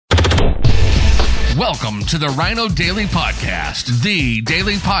Welcome to the Rhino Daily Podcast, the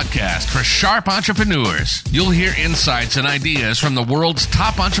daily podcast for sharp entrepreneurs. You'll hear insights and ideas from the world's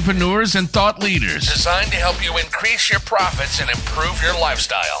top entrepreneurs and thought leaders, designed to help you increase your profits and improve your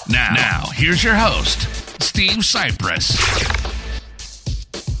lifestyle. Now here's your host, Steve Cypress.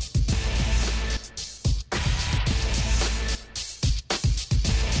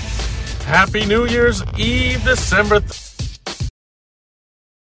 Happy New Year's Eve, December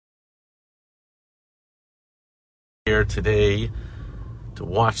here today to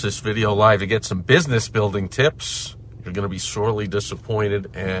watch this video live to get some business building tips. You're going to be sorely disappointed,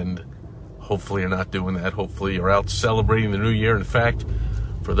 and hopefully you're not doing that. Hopefully you're out celebrating the new year. In fact,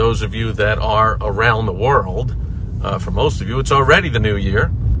 for those of you that are around the world, for most of you, it's already the new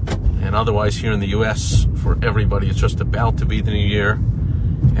year. And otherwise here in the U.S., for everybody, it's just about to be the new year.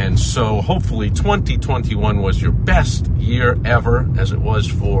 And so hopefully 2021 was your best year ever, as it was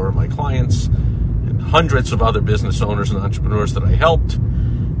for my clients and hundreds of other business owners and entrepreneurs that I helped.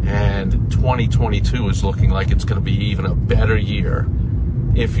 And 2022 is looking like it's going to be even a better year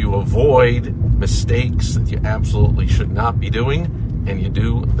if you avoid mistakes that you absolutely should not be doing, and you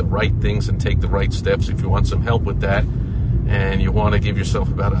do the right things and take the right steps. If you want some help with that, and you want to give yourself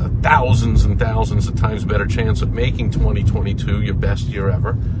about thousands and thousands of times better chance of making 2022 your best year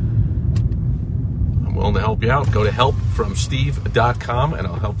ever, I'm willing to help you out. Go to helpfromsteve.com and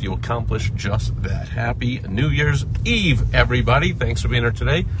I'll help you accomplish just that. Happy New Year's Eve, everybody. Thanks for being here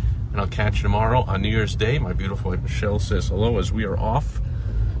today, and I'll catch you tomorrow on New Year's Day. My beautiful wife Michelle says hello as we are off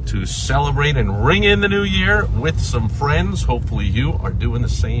to celebrate and ring in the new year with some friends. Hopefully you are doing the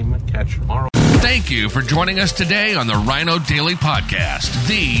same. Catch you tomorrow. Thank you for joining us today on the Rhino Daily Podcast,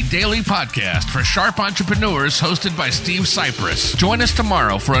 the daily podcast for sharp entrepreneurs, hosted by Steve Cypress. Join us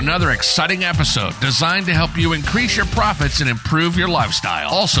tomorrow for another exciting episode designed to help you increase your profits and improve your lifestyle.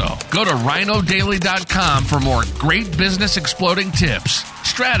 Also, go to rhinodaily.com for more great business exploding tips,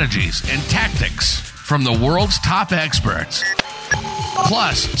 strategies, and tactics from the world's top experts.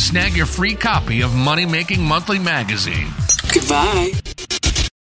 Plus, snag your free copy of Money Making Monthly magazine. Goodbye.